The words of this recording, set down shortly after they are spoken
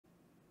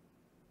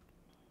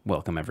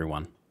Welcome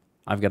everyone.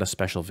 I've got a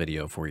special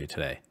video for you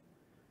today.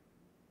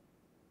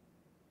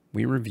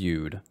 We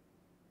reviewed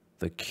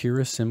the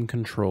Curasim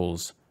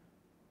Controls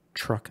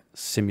Truck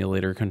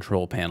Simulator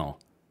Control Panel,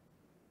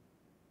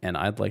 and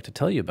I'd like to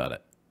tell you about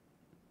it.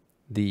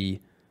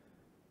 The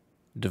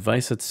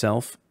device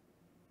itself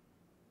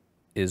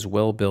is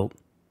well built,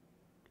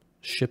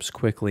 ships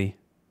quickly,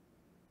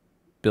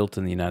 built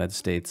in the United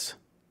States.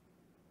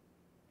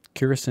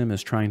 Curasim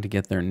is trying to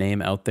get their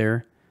name out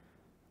there.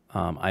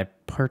 I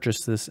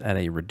purchased this at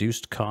a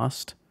reduced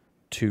cost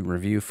to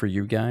review for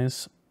you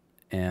guys,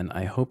 and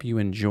I hope you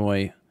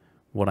enjoy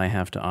what I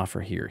have to offer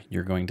here.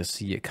 You're going to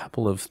see a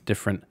couple of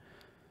different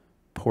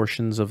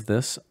portions of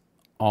this,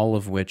 all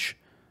of which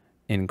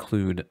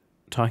include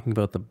talking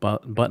about the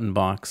button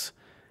box,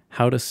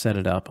 how to set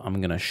it up. I'm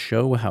going to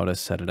show how to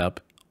set it up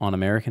on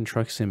American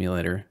Truck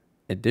Simulator.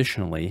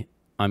 Additionally,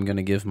 I'm going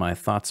to give my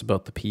thoughts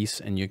about the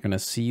piece, and you're going to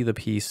see the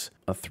piece,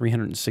 a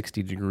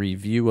 360-degree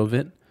view of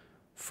it,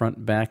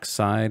 front, back,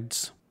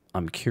 sides.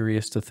 I'm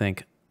curious to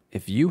think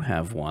if you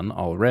have one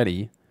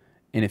already,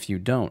 and if you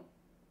don't,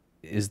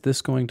 is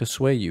this going to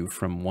sway you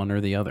from one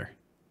or the other?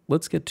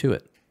 Let's get to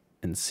it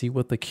and see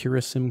what the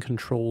Curasim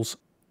Controls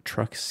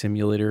Truck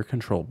Simulator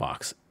Control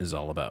Box is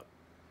all about.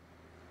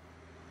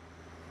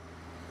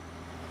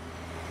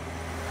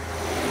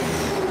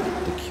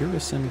 The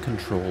Curasim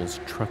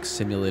Controls Truck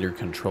Simulator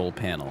Control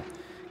Panel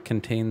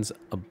contains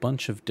a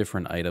bunch of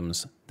different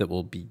items that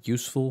will be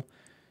useful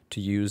to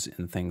use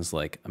in things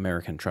like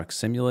American Truck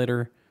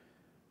Simulator,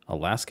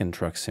 Alaskan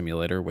Truck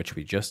Simulator, which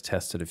we just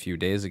tested a few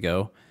days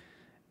ago,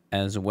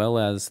 as well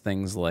as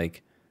things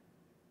like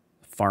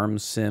Farm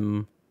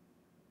Sim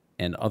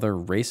and other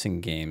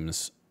racing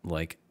games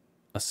like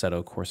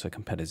Assetto Corsa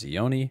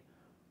Competizione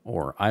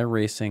or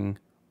iRacing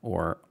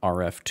or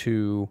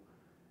RF2,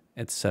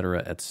 etc.,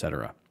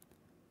 etc.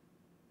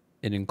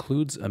 It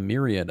includes a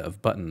myriad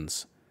of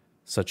buttons,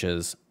 such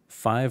as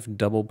 5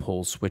 double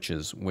pull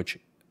switches, which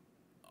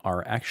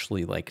are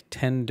actually like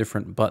 10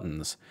 different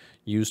buttons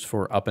used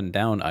for up and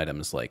down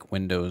items like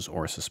windows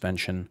or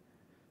suspension.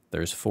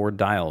 There's 4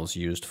 dials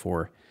used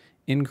for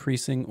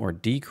increasing or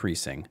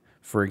decreasing,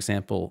 for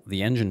example,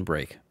 the engine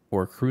brake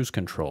or cruise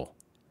control.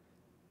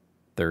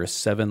 There are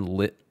 7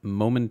 lit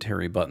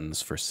momentary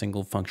buttons for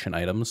single function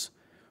items,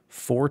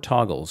 4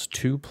 toggles,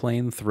 2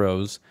 plain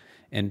throws,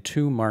 and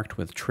 2 marked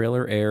with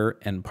trailer air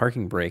and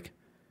parking brake,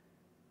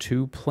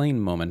 2 plain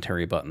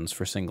momentary buttons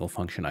for single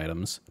function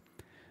items.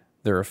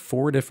 There are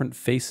 4 different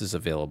faces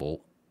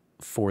available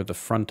for the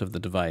front of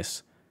the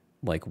device,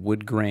 like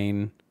wood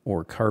grain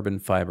or carbon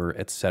fiber,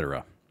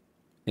 etc.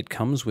 It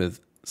comes with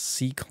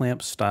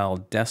C-clamp style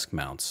desk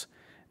mounts,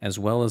 as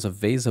well as a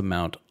VESA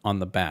mount on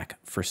the back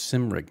for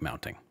sim rig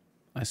mounting.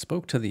 I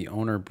spoke to the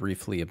owner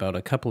briefly about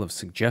a couple of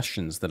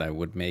suggestions that I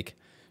would make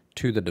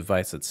to the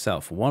device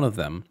itself. One of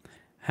them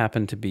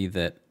happened to be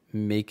that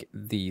make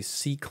the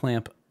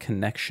C-clamp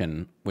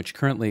connection, which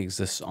currently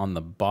exists on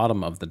the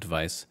bottom of the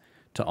device,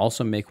 to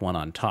also make one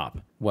on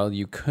top. While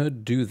you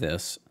could do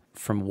this,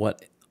 from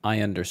what I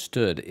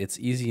understood, it's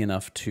easy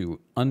enough to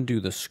undo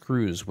the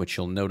screws, which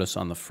you'll notice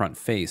on the front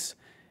face,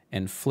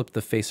 and flip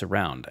the face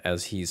around,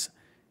 as he's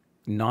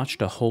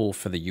notched a hole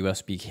for the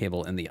USB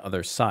cable in the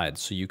other side,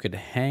 so you could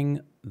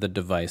hang the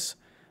device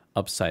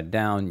upside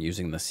down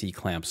using the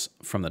C-clamps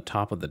from the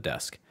top of the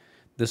desk.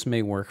 This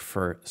may work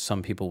for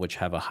some people which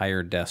have a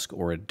higher desk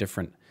or a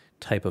different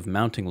type of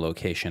mounting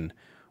location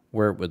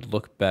where it would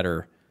look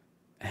better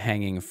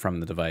hanging from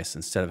the device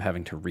instead of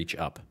having to reach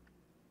up.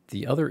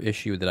 The other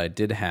issue that I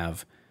did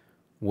have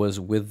was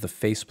with the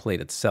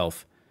faceplate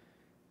itself.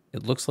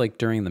 It looks like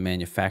during the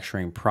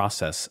manufacturing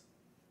process,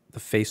 the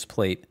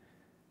faceplate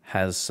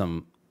has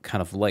some kind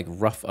of like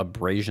rough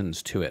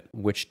abrasions to it,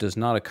 which does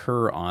not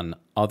occur on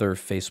other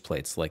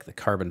faceplates like the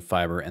carbon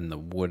fiber and the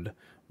wood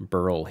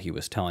burl he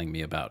was telling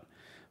me about.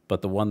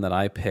 But the one that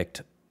I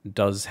picked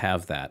does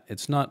have that.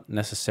 It's not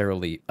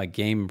necessarily a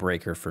game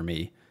breaker for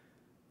me,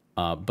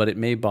 but it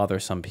may bother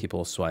some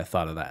people, so I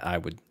thought of that. I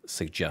would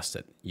suggest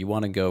it. You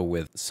want to go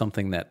with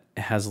something that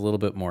has a little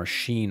bit more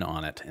sheen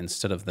on it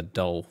instead of the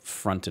dull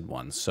fronted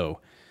ones.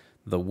 So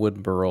the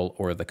wood burl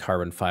or the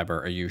carbon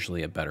fiber are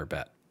usually a better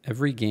bet.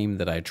 Every game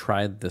that I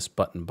tried this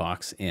button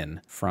box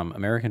in, from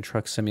American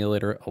Truck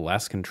Simulator,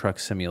 Alaskan Truck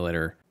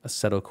Simulator,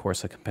 Assetto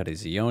Corsa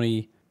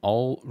Competizione,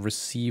 all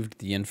received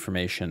the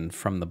information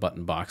from the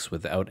button box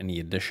without any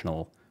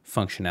additional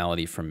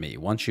functionality from me.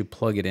 Once you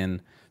plug it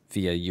in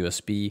via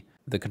USB,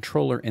 the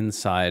controller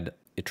inside,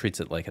 it treats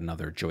it like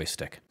another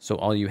joystick. So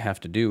all you have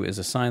to do is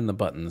assign the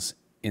buttons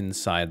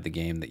inside the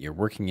game that you're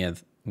working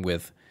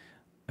with.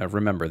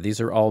 Remember, these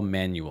are all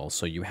manual,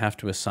 so you have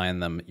to assign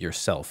them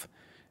yourself.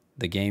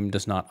 The game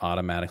does not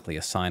automatically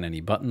assign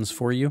any buttons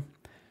for you,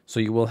 so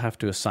you will have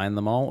to assign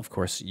them all. Of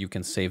course, you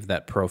can save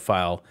that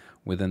profile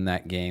within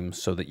that game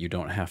so that you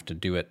don't have to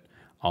do it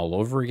all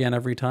over again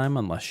every time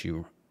unless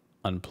you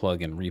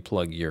unplug and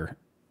replug your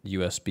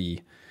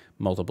USB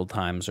multiple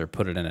times or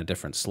put it in a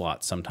different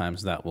slot.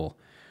 Sometimes that will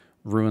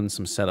ruin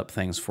some setup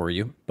things for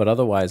you. But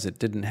otherwise, it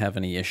didn't have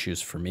any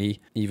issues for me.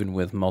 Even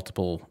with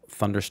multiple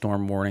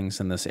thunderstorm warnings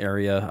in this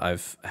area,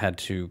 I've had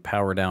to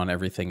power down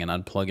everything and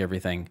unplug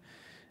everything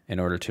in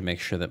order to make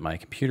sure that my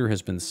computer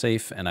has been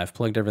safe, and I've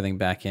plugged everything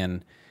back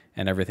in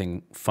and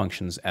everything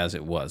functions as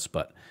it was.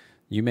 But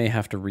you may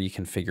have to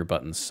reconfigure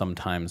buttons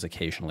sometimes,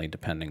 occasionally,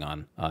 depending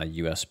on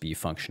USB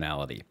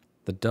functionality.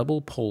 The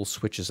double pole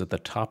switches at the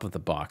top of the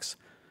box,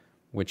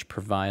 which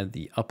provide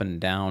the up and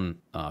down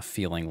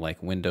feeling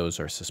like windows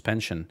or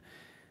suspension,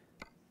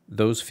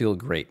 those feel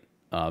great.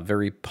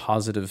 Very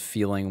positive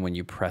feeling when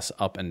you press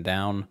up and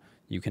down.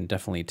 You can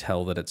definitely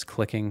tell that it's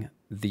clicking.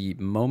 The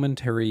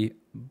momentary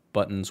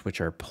buttons,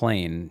 which are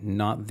plain,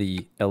 not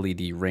the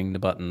LED ringed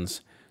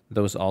buttons,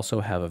 those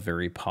also have a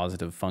very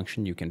positive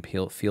function. You can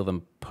feel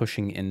them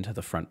pushing into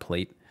the front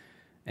plate,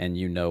 and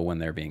you know when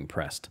they're being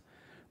pressed.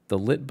 The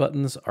lit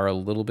buttons are a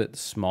little bit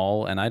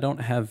small, and I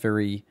don't have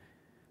very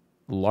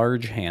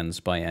large hands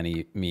by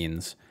any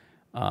means,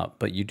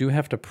 but you do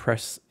have to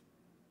press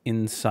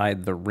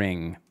inside the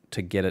ring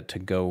to get it to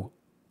go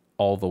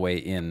all the way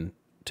in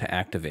to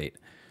activate.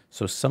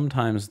 So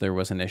sometimes there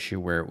was an issue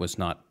where it was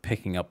not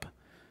picking up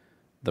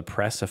the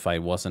press if I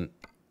wasn't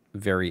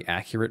very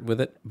accurate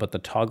with it, but the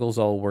toggles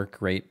all work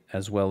great,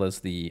 as well as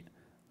the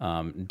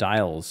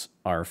dials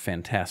are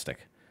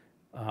fantastic.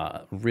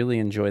 Really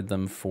enjoyed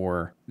them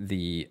for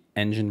the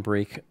engine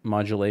brake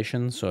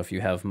modulation. So if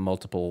you have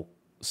multiple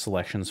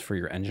selections for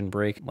your engine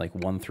brake, like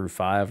 1 through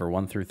 5 or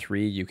 1 through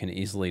 3, you can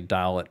easily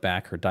dial it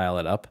back or dial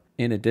it up.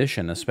 In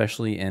addition,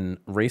 especially in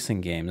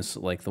racing games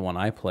like the one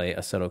I play,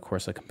 Assetto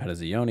Corsa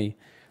Competizione,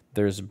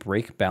 there's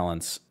brake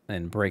balance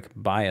and brake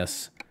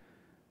bias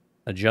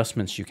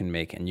adjustments you can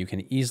make, and you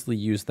can easily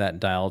use that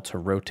dial to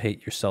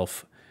rotate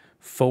yourself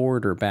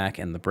forward or back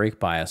in the brake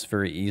bias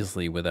very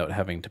easily without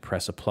having to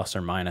press a plus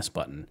or minus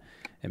button.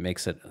 It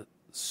makes it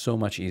so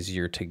much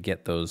easier to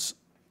get those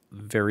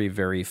very,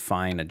 very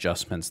fine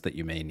adjustments that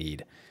you may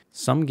need.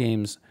 Some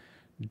games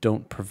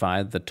don't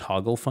provide the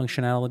toggle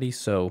functionality.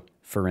 So,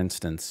 for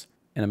instance,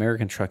 in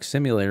American Truck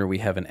Simulator, we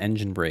have an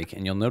engine brake,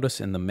 and you'll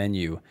notice in the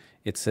menu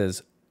it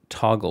says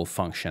toggle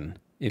function.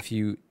 If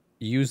you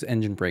use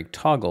engine brake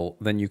toggle,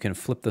 then you can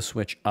flip the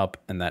switch up,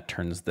 and that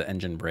turns the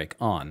engine brake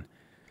on.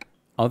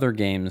 Other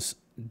games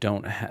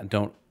don't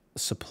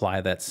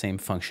supply that same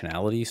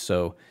functionality,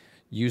 so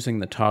using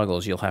the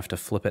toggles, you'll have to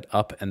flip it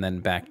up and then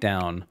back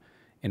down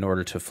in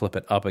order to flip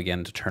it up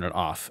again to turn it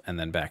off and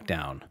then back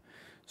down.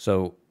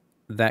 So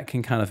that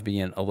can kind of be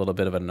a little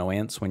bit of an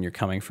annoyance when you're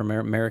coming from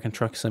American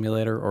Truck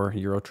Simulator or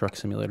Euro Truck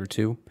Simulator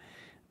 2.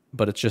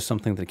 But it's just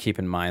something to keep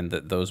in mind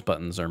that those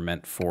buttons are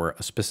meant for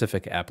a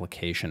specific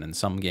application. In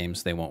some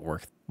games, they won't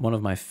work. One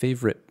of my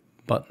favorite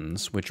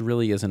buttons, which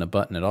really isn't a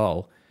button at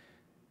all,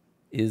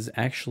 is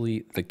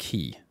actually the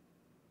key.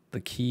 The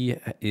key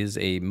is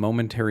a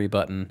momentary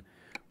button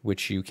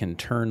which you can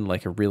turn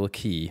like a real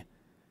key,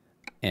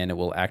 and it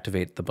will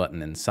activate the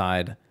button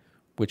inside,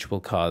 which will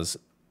cause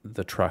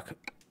the truck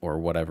or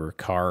whatever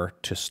car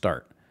to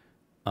start.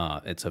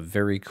 It's a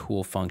very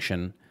cool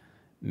function,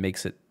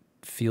 makes it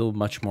feel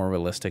much more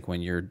realistic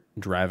when you're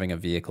driving a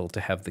vehicle to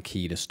have the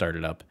key to start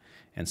it up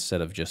instead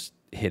of just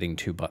hitting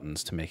 2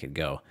 buttons to make it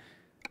go.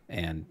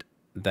 And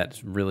that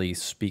really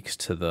speaks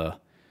to the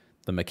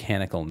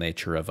mechanical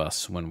nature of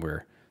us when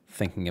we're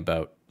thinking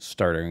about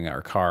starting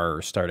our car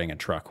or starting a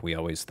truck. We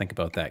always think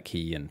about that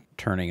key and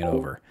turning it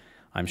over.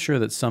 I'm sure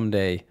that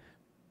someday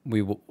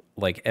we will,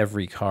 like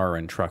every car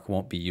and truck,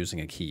 won't be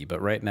using a key,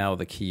 but right now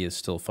the key is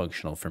still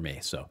functional for me.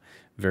 So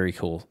very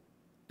cool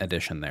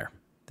addition there.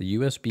 The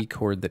USB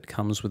cord that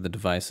comes with the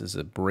device is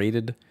a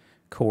braided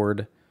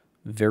cord,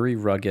 very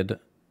rugged,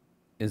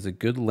 is a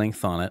good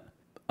length on it,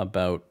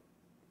 about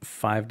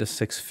 5 to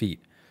 6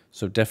 feet.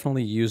 So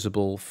definitely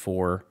usable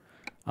for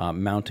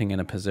mounting in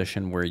a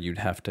position where you'd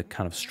have to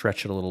kind of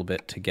stretch it a little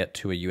bit to get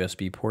to a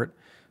USB port.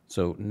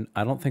 So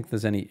I don't think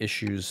there's any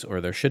issues, or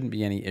there shouldn't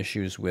be any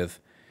issues with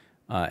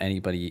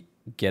anybody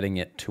getting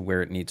it to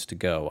where it needs to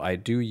go. I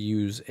do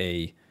use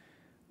a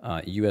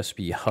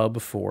USB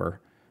hub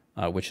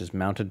which is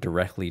mounted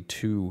directly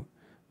to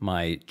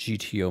my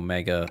GT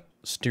Omega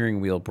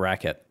steering wheel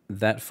bracket.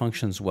 That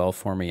functions well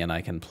for me, and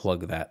I can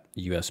plug that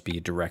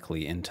USB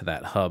directly into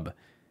that hub.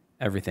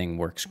 Everything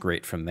works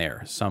great from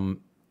there.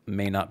 Some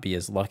may not be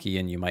as lucky,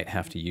 and you might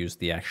have to use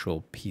the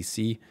actual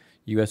PC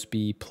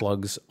USB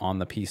plugs on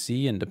the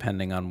PC, and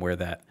depending on where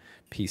that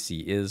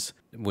PC is,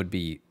 would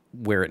be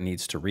where it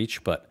needs to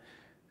reach. But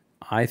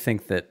I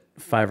think that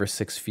 5 or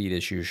 6 feet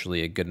is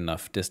usually a good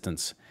enough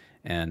distance,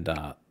 and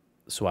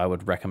so I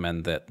would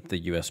recommend that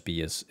the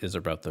USB is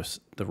about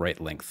the right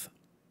length,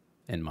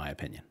 in my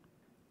opinion.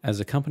 As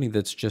a company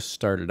that's just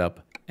started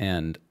up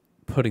and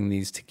putting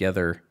these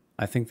together,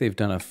 I think they've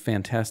done a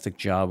fantastic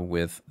job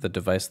with the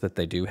device that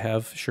they do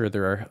have. Sure,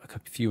 there are a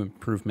few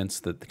improvements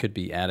that could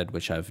be added,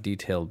 which I've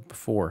detailed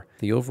before.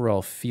 The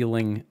overall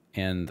feeling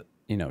and,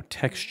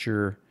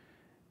 texture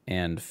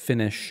and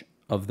finish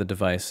of the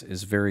device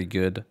is very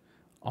good.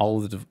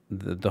 All of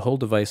the whole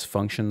device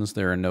functions.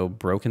 There are no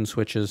broken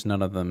switches.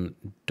 None of them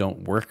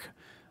don't work.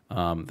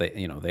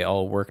 They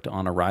all worked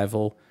on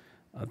arrival.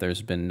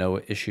 There's been no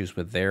issues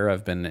with there.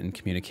 I've been in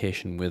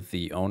communication with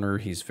the owner.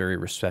 He's very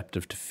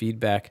receptive to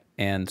feedback.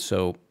 And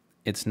so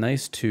it's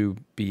nice to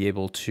be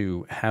able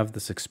to have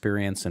this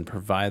experience and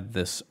provide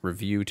this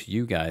review to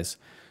you guys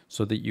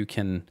so that you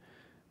can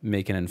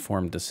make an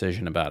informed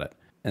decision about it.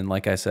 And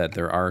like I said,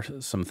 there are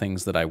some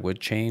things that I would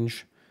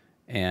change,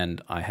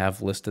 and I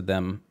have listed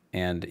them,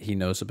 and he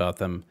knows about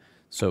them.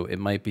 So it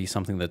might be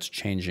something that's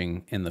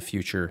changing in the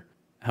future.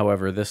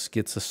 However, this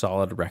gets a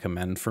solid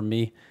recommend from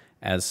me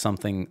as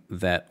something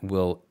that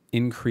will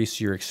increase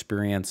your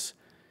experience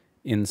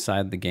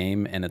inside the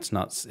game. And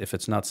if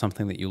it's not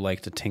something that you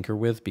like to tinker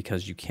with,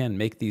 because you can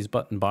make these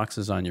button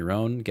boxes on your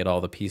own, get all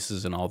the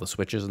pieces and all the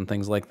switches and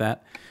things like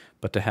that.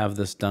 But to have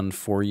this done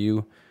for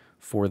you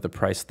for the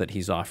price that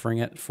he's offering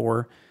it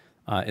for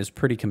is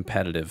pretty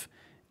competitive.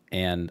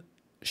 And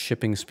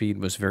shipping speed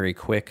was very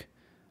quick.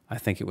 I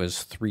think it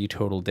was 3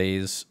 total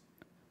days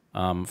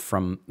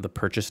from the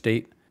purchase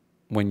date.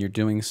 When you're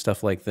doing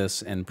stuff like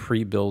this and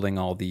pre-building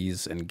all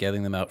these and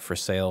getting them out for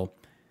sale,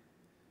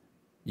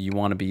 you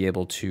want to be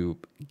able to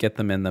get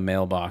them in the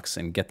mailbox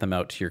and get them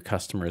out to your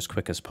customer as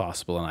quick as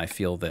possible. And I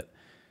feel that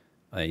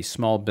a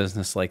small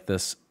business like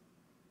this,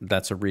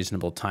 that's a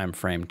reasonable time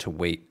frame to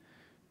wait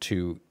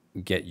to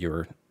get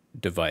your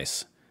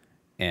device.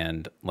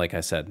 And like I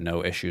said,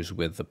 no issues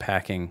with the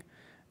packing.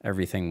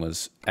 Everything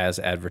was as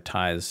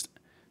advertised,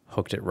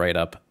 hooked it right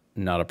up,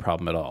 not a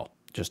problem at all.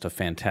 Just a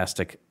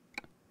fantastic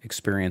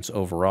experience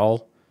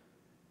overall,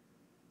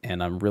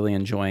 and I'm really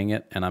enjoying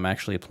it. And I'm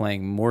actually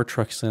playing more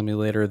Truck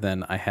Simulator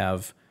than I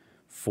have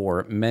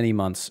for many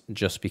months,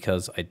 just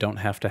because I don't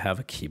have to have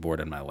a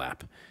keyboard in my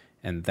lap,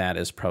 and that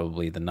is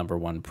probably the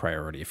 #1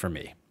 priority for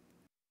me.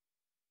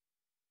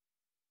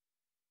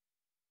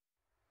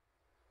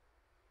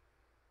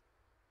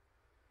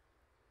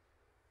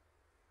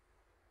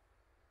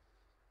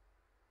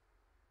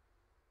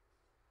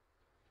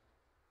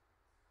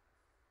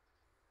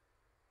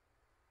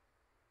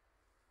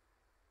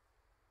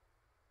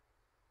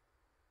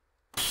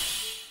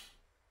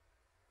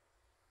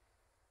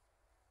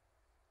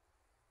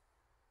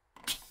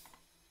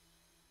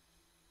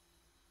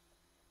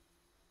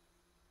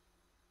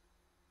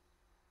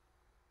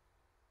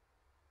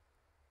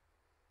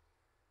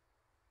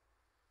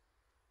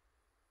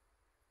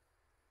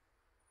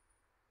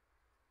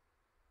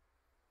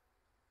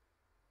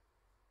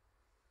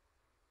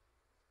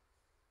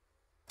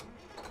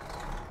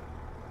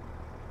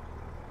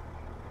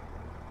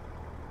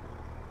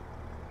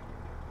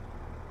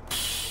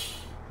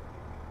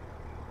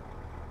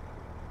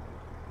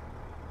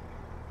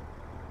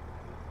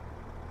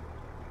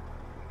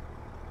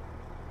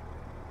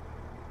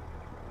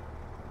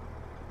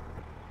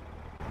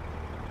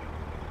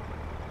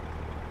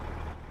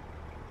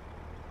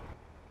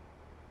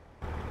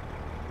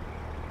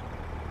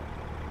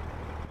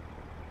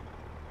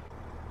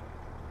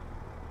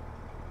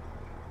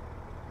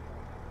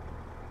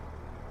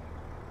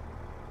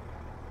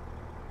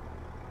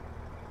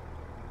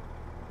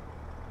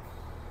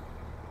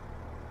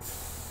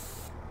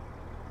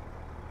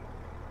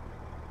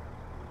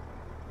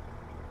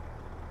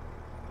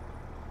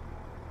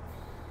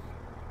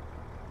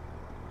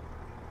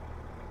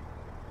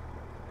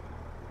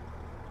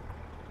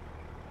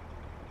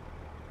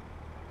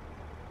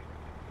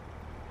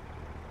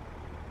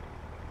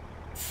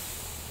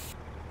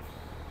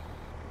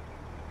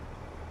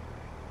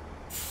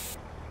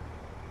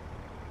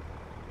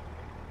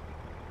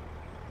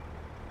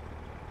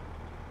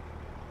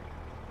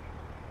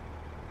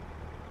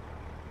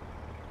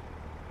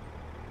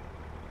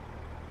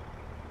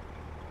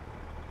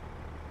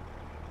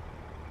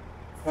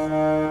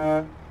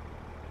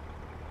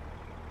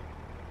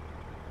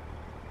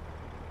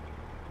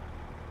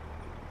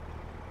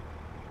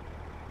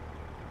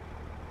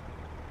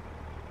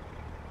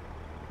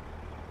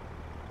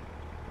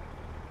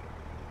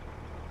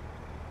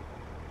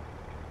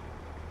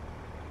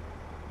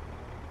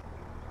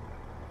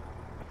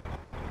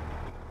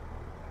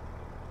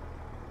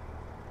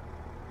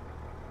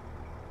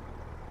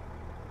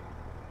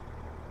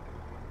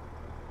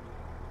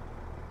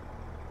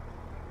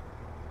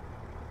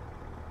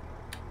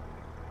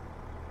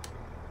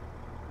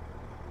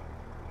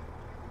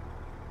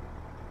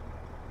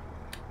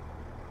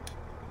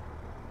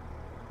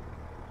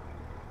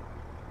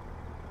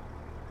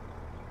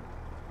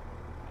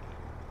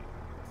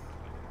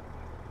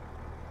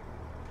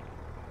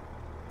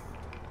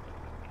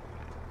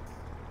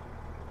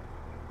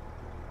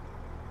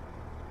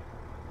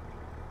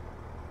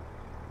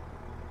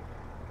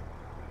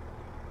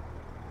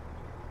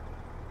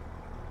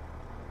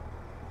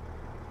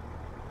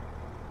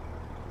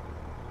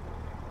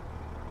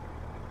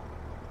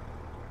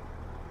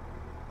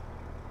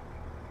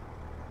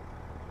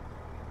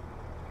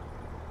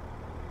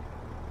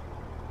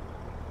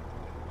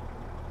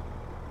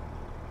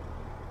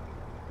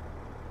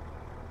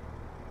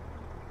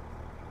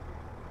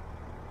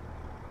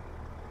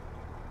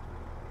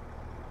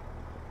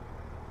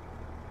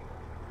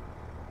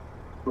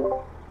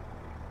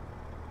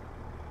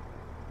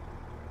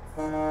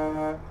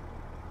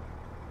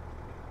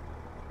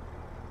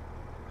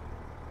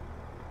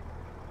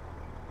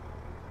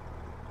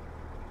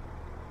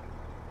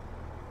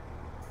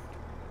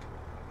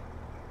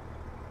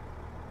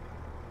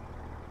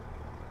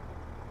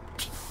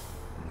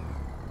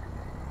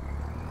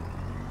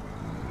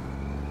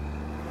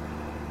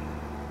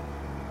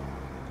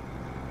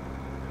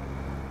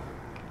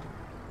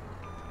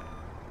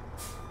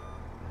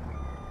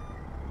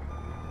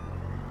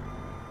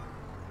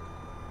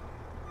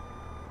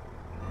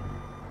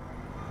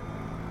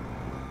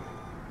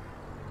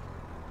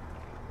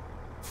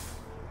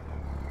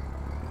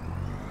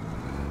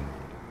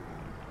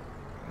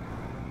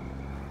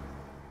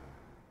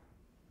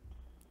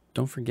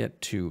 Don't forget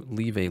to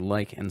leave a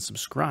like and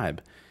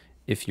subscribe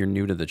if you're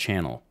new to the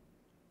channel.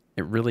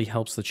 It really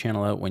helps the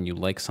channel out when you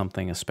like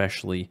something,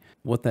 especially.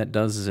 What that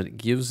does is it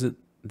gives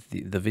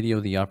the video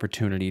the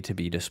opportunity to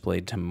be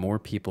displayed to more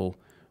people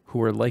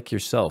who are like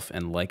yourself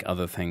and like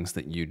other things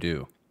that you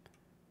do.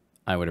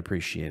 I would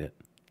appreciate it.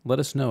 Let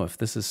us know if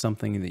this is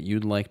something that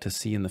you'd like to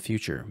see in the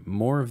future.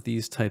 More of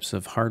these types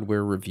of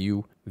hardware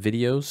review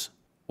videos,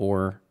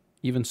 or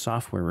even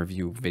software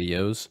review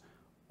videos,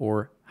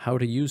 or how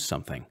to use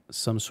something,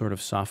 some sort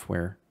of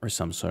software or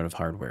some sort of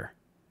hardware.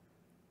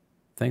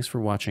 Thanks for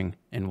watching,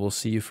 and we'll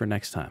see you for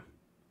next time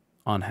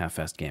on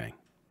Half-Assed Gaming.